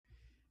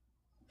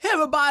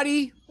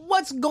everybody,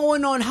 what's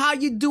going on? How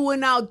you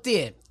doing out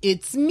there?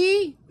 It's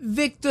me,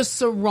 Victor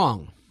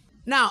Sarung.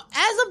 Now,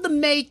 as of the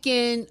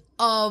making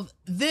of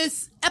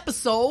this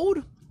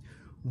episode,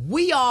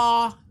 we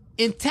are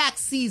in tax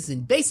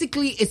season.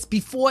 Basically, it's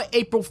before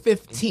April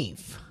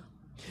 15th.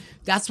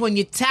 That's when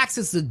your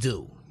taxes are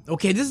due.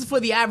 Okay, this is for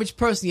the average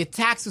person, your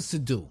taxes are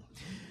due.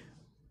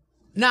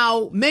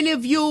 Now, many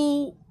of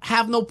you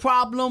have no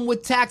problem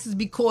with taxes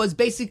because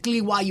basically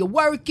while you're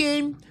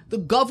working, the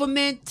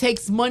government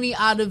takes money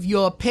out of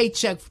your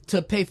paycheck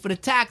to pay for the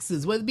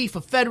taxes, whether it be for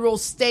federal,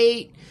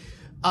 state,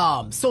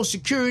 Social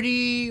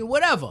Security,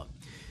 whatever.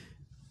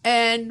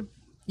 And,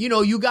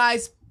 you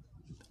guys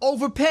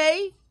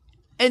overpay,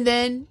 and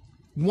then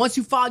once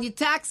you file your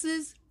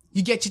taxes,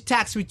 you get your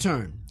tax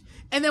return.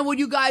 And then what do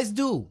you guys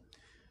do?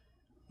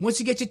 Once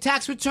you get your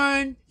tax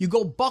return, you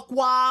go buck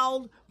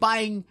wild,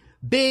 buying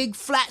big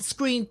flat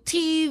screen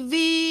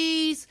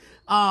TVs,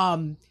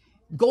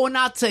 going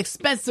out to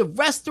expensive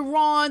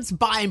restaurants,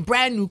 buying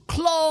brand new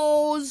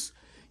clothes,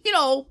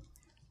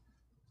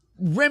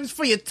 rims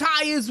for your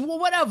tires,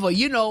 whatever,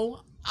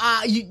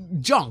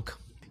 junk.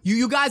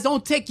 You guys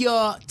don't take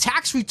your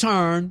tax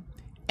return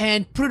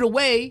and put it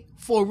away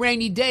for a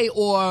rainy day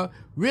or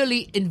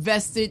really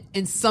invest it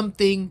in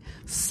something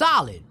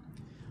solid.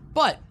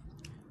 But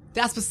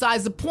that's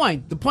besides the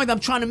point. The point I'm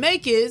trying to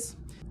make is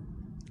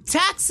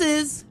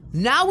taxes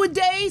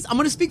nowadays, I'm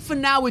going to speak for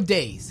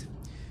nowadays.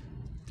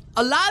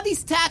 A lot of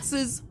these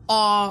taxes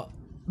are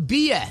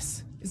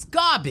BS. It's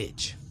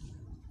garbage.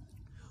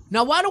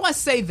 Now, why do I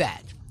say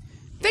that?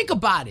 Think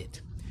about it.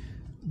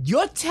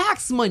 Your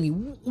tax money,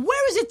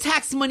 where is your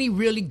tax money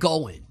really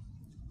going?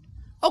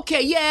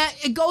 Okay, yeah,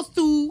 it goes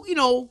through,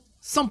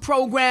 some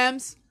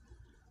programs,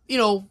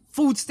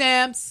 food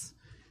stamps,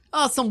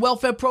 some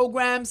welfare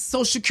programs,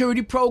 Social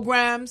Security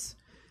programs,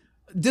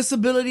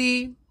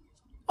 disability.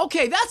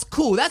 Okay, that's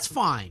cool. That's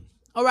fine.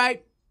 All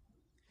right.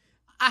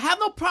 I have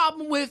no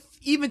problem with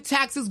even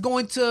taxes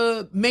going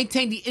to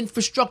maintain the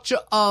infrastructure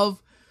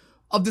of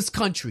this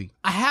country.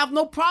 I have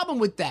no problem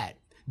with that.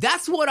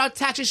 That's what our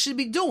taxes should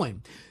be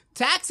doing.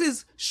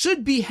 Taxes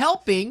should be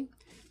helping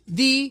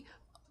the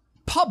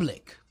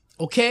public.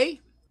 Okay.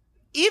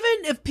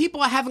 Even if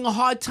people are having a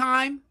hard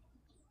time,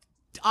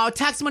 our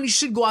tax money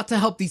should go out to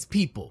help these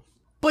people.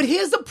 But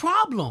here's the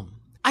problem.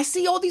 I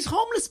see all these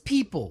homeless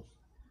people.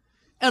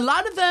 And a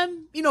lot of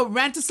them,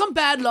 ran into some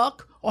bad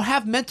luck or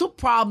have mental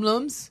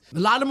problems. A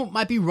lot of them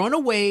might be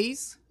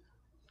runaways,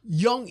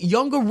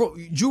 younger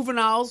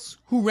juveniles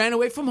who ran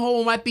away from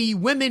home. Might be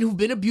women who've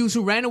been abused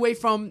who ran away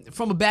from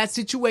a bad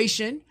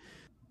situation.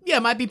 Yeah,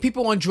 it might be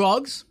people on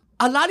drugs.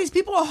 A lot of these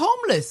people are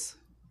homeless.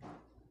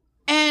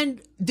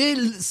 And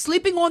they're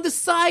sleeping on the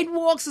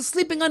sidewalks, they're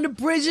sleeping under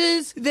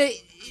bridges, they're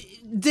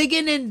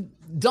digging in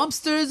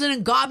dumpsters and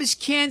in garbage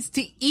cans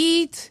to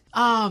eat.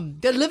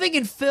 They're living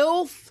in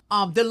filth.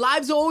 Their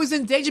lives are always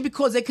in danger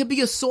because they could be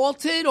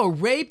assaulted or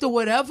raped or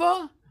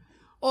whatever.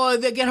 Or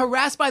they get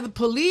harassed by the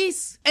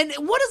police. And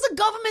what is the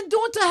government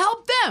doing to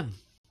help them?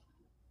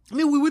 I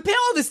mean, we pay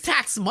all this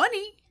tax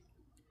money.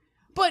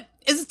 But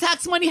is the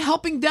tax money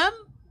helping them?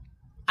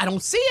 I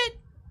don't see it.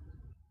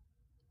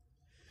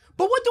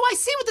 But what do I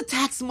see with the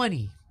tax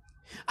money?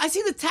 I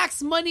see the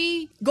tax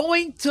money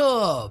going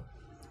to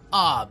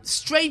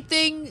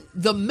strengthening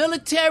the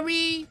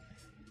military,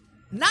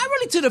 not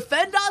really to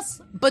defend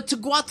us, but to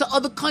go out to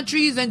other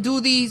countries and do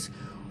these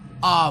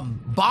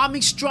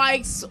bombing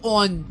strikes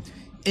in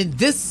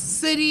this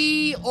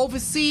city,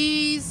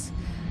 overseas,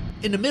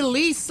 in the Middle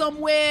East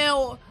somewhere,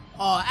 or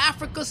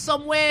Africa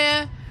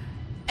somewhere,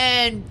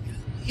 and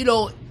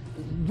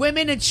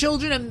women and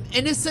children and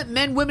innocent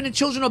men, women and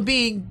children are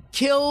being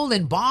killed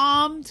and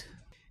bombed,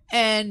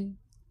 and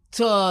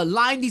to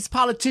line these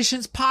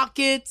politicians'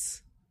 pockets.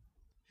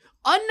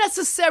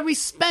 Unnecessary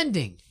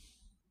spending.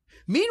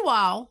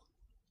 Meanwhile,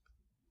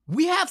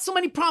 we have so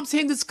many problems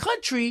here in this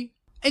country,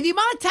 and the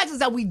amount of taxes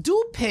that we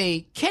do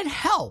pay can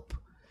help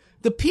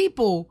the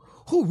people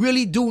who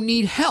really do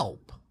need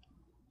help.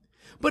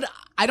 But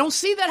I don't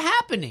see that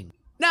happening.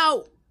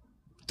 Now,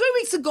 3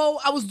 weeks ago,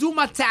 I was doing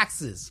my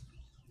taxes,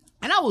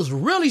 and I was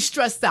really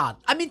stressed out.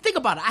 I mean, think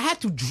about it. I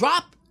had to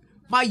drop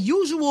my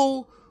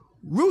usual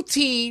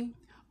routine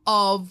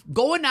of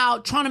going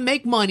out, trying to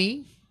make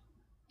money.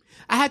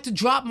 I had to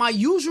drop my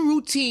usual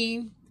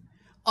routine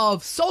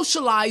of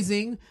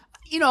socializing.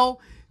 I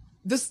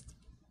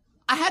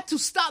had to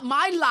stop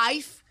my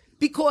life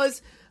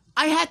because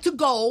I had to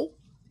go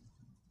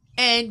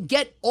and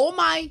get all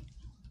my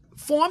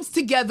forms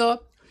together,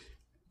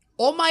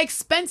 all my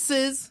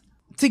expenses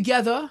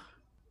together,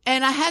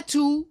 and I had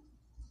to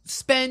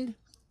spend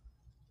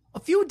a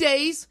few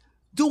days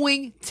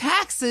doing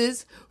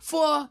taxes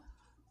for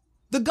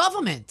the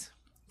government,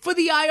 for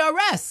the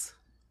IRS,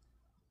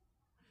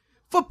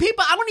 for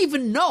people I don't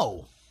even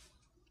know.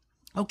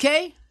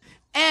 Okay?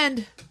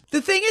 And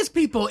the thing is,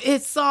 people,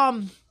 it's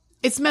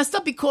messed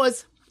up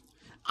because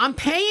I'm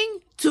paying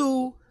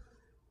to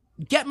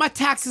get my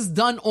taxes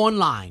done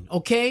online,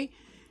 okay?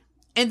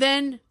 And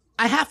then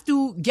I have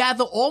to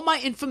gather all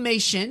my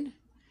information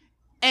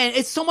And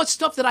it's so much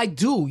stuff that I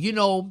do,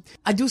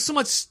 I do so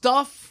much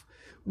stuff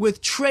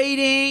with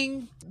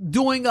trading,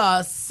 doing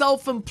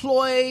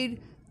self-employed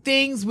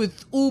things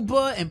with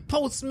Uber and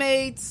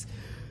Postmates.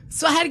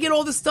 So I had to get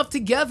all this stuff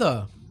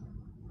together.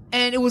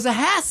 And it was a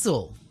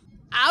hassle.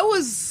 I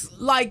was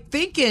like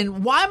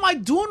thinking, why am I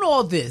doing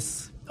all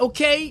this?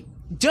 Okay?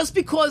 Just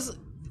because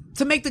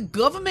to make the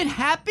government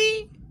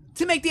happy?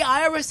 To make the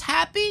IRS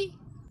happy?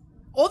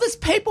 All this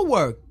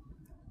paperwork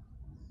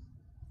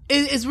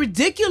is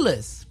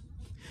ridiculous.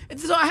 And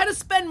so I had to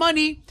spend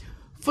money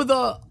for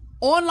the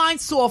online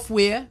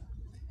software.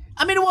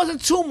 I mean, it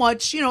wasn't too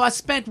much. I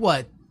spent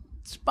what?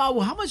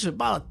 How much?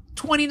 About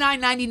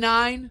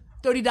 $29.99,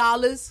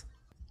 $30.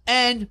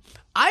 And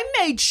I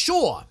made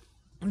sure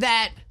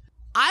that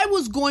I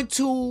was going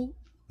to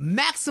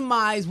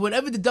maximize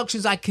whatever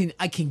deductions I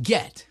can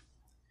get.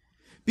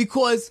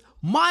 Because,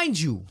 mind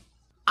you,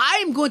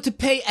 I am going to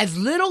pay as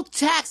little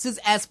taxes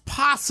as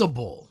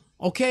possible.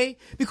 Okay?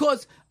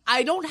 Because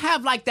I don't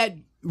have like that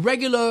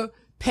regular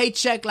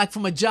paycheck like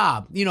from a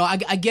job.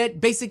 I get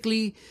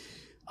basically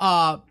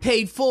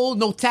paid full,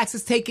 no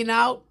taxes taken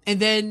out, and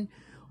then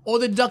all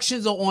the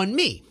deductions are on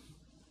me.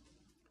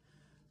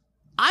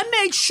 I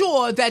make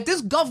sure that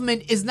this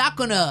government is not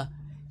going to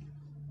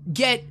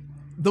get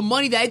the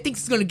money that it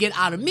thinks it's going to get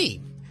out of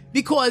me,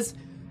 because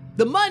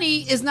the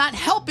money is not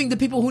helping the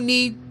people who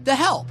need the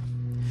help.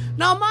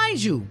 Now,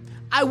 mind you,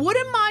 I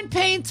wouldn't mind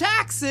paying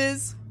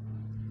taxes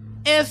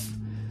if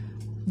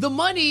the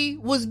money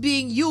was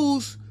being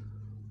used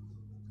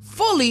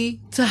fully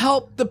to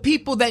help the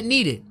people that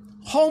need it.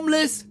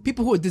 Homeless,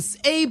 people who are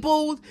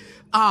disabled,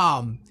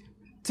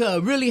 to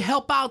really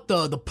help out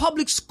the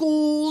public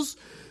schools,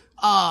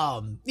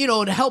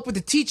 to help with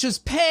the teachers'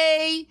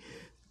 pay,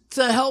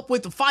 to help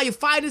with the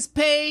firefighters'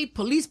 pay,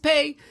 police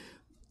pay.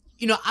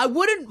 I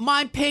wouldn't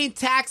mind paying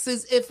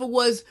taxes if it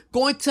was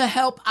going to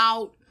help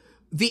out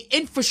the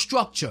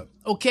infrastructure,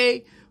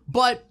 okay?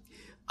 But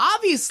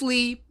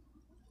obviously,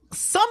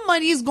 some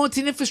money is going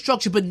to the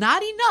infrastructure, but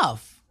not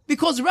enough,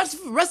 because the rest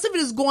of it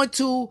is going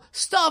to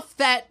stuff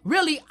that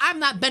really I'm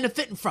not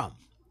benefiting from,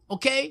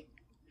 okay?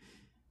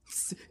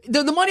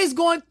 The money is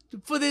going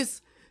for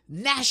this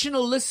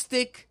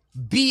nationalistic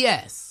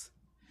BS,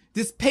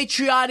 this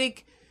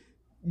patriotic,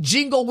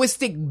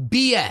 jingoistic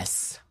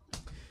BS.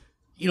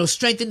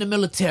 Strengthen the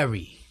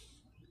military,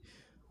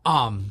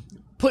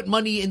 put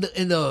money in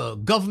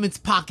the government's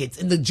pockets,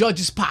 in the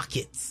judges'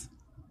 pockets.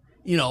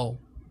 They're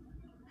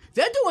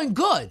doing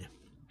good.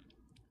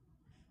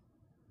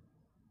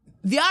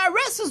 The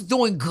IRS is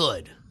doing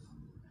good.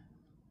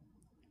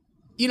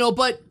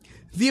 But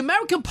the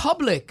American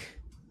public,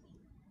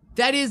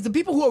 that is, the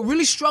people who are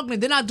really struggling,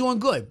 they're not doing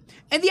good.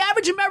 And the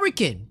average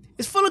American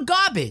is full of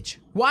garbage.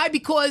 Why?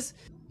 Because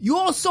you're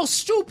all so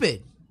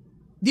stupid.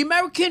 The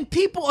American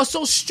people are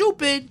so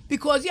stupid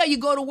because, you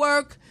go to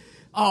work.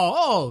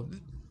 Oh,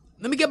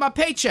 let me get my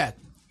paycheck.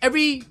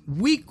 Every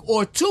week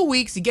or 2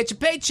 weeks, you get your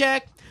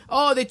paycheck.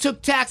 Oh, they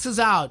took taxes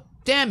out.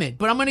 Damn it.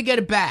 But I'm going to get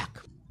it back.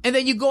 And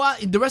then you go out,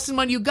 the rest of the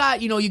money you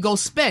got, you go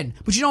spend.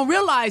 What you don't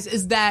realize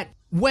is that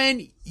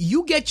when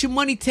you get your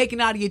money taken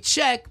out of your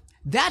check,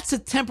 that's a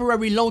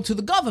temporary loan to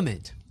the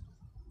government.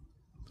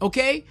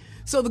 Okay?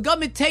 So the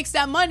government takes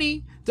that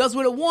money, does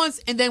what it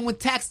wants, and then when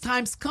tax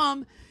times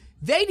come,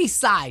 they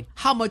decide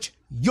how much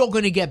you're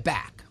going to get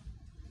back.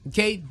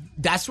 Okay?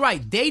 That's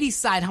right. They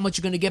decide how much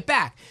you're going to get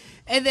back.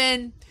 And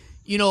then,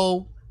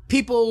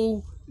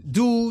 people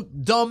do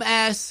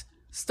dumbass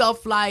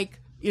stuff like,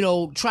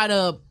 try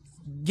to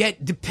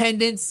get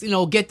dependents,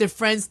 get their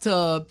friends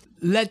to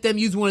let them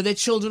use one of their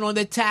children on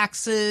their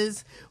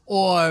taxes,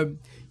 or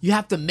you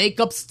have to make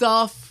up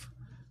stuff,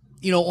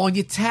 on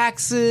your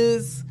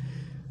taxes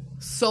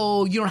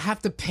so you don't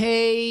have to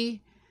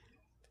pay,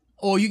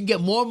 or you can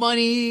get more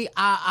money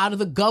out of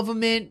the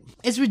government.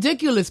 It's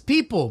ridiculous,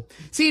 people.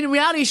 See, in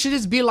reality, it should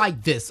just be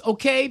like this,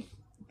 okay?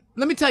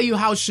 Let me tell you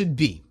how it should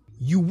be.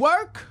 You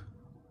work,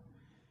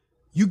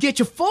 you get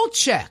your full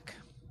check,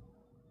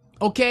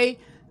 okay?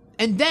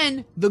 And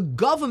then the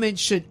government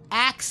should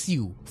ask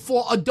you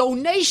for a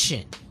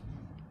donation,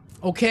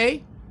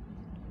 okay?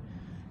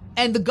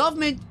 And the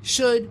government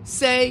should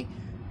say,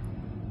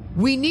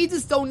 we need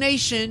this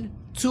donation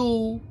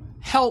to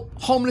help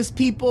homeless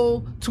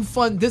people, to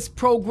fund this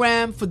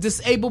program for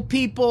disabled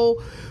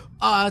people,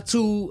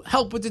 to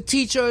help with the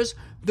teachers.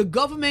 The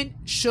government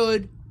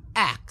should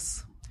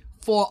ask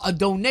for a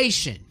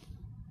donation,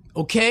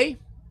 okay?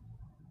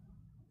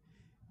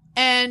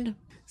 And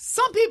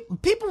some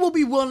people will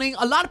be willing,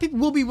 a lot of people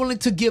will be willing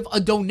to give a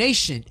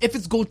donation if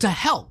it's going to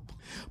help.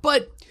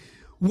 But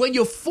when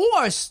you're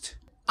forced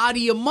out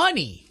of your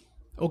money,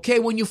 okay,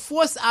 when you're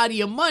forced out of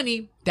your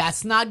money,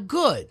 that's not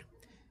good,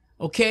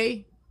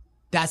 okay?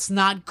 That's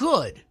not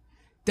good.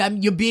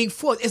 That you're being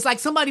forced. It's like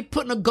somebody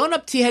putting a gun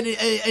up to your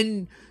head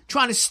and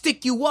trying to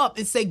stick you up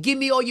and say, give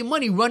me all your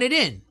money, run it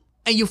in.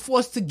 And you're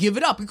forced to give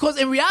it up. Because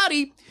in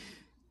reality,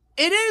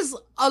 it is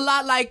a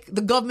lot like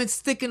the government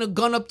sticking a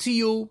gun up to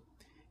you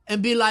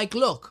and be like,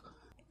 look,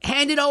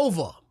 hand it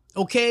over,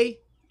 okay?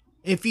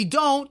 If you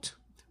don't,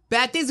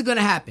 bad things are going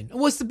to happen. And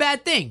what's the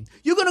bad thing?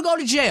 You're going to go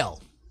to jail.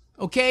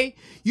 Okay?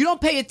 You don't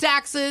pay your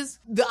taxes,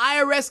 the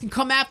IRS can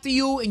come after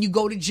you and you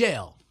go to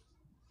jail.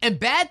 And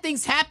bad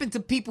things happen to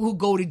people who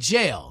go to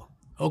jail.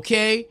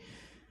 Okay?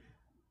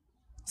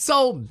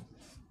 So,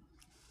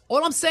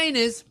 all I'm saying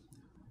is,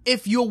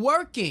 if you're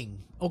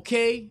working,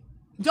 okay,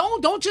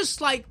 don't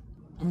just like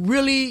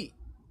really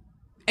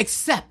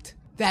accept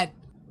that,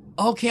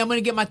 okay, I'm going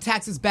to get my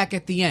taxes back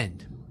at the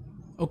end.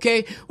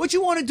 Okay? What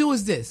you want to do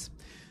is this.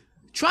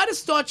 Try to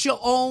start your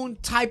own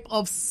type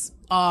of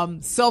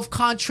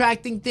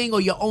self-contracting thing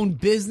or your own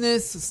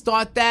business.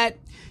 Start that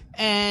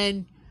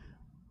and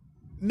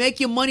make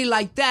your money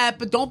like that,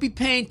 but don't be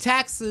paying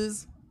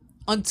taxes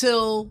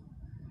until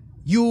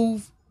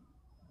you've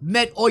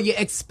met all your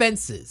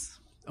expenses.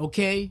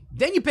 Okay?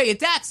 Then you pay your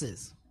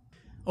taxes.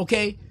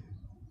 Okay?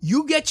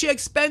 You get your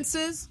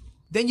expenses,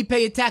 then you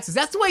pay your taxes.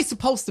 That's the way it's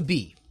supposed to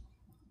be.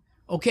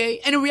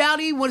 Okay? And in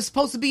reality, what it's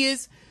supposed to be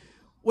is,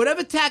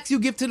 whatever tax you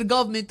give to the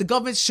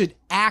government should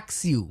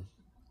ask you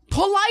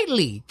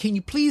politely, can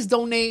you please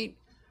donate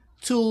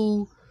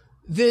to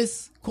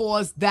this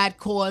cause, that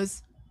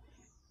cause?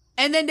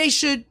 And then they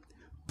should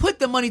put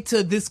the money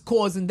to this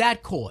cause and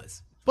that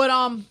cause. But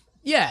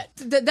yeah,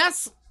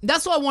 that's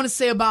what I want to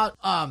say about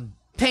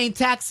paying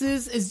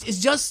taxes. It's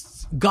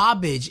just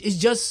garbage. It's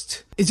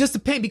just a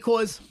pain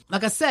because,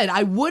 like I said,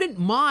 I wouldn't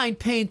mind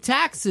paying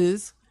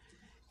taxes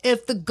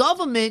if the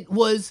government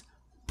was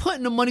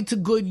putting the money to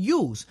good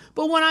use.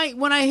 But when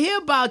I hear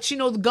about,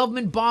 the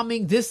government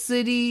bombing this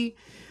city,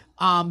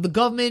 the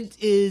government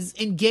is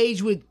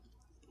engaged with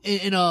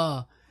in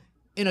a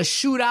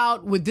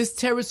shootout with this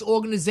terrorist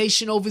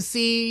organization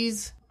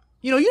overseas,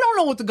 you don't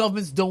know what the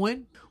government's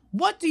doing.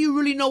 What do you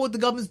really know what the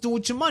government's doing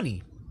with your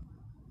money?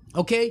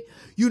 Okay?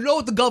 You know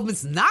what the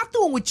government's not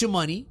doing with your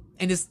money,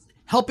 and it's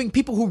helping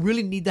people who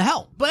really need the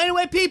help. But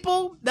anyway,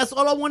 people, that's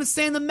all I want to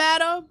say in the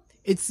matter.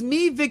 It's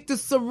me, Victor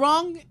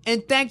Sarung,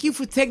 and thank you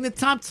for taking the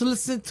time to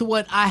listen to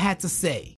what I had to say.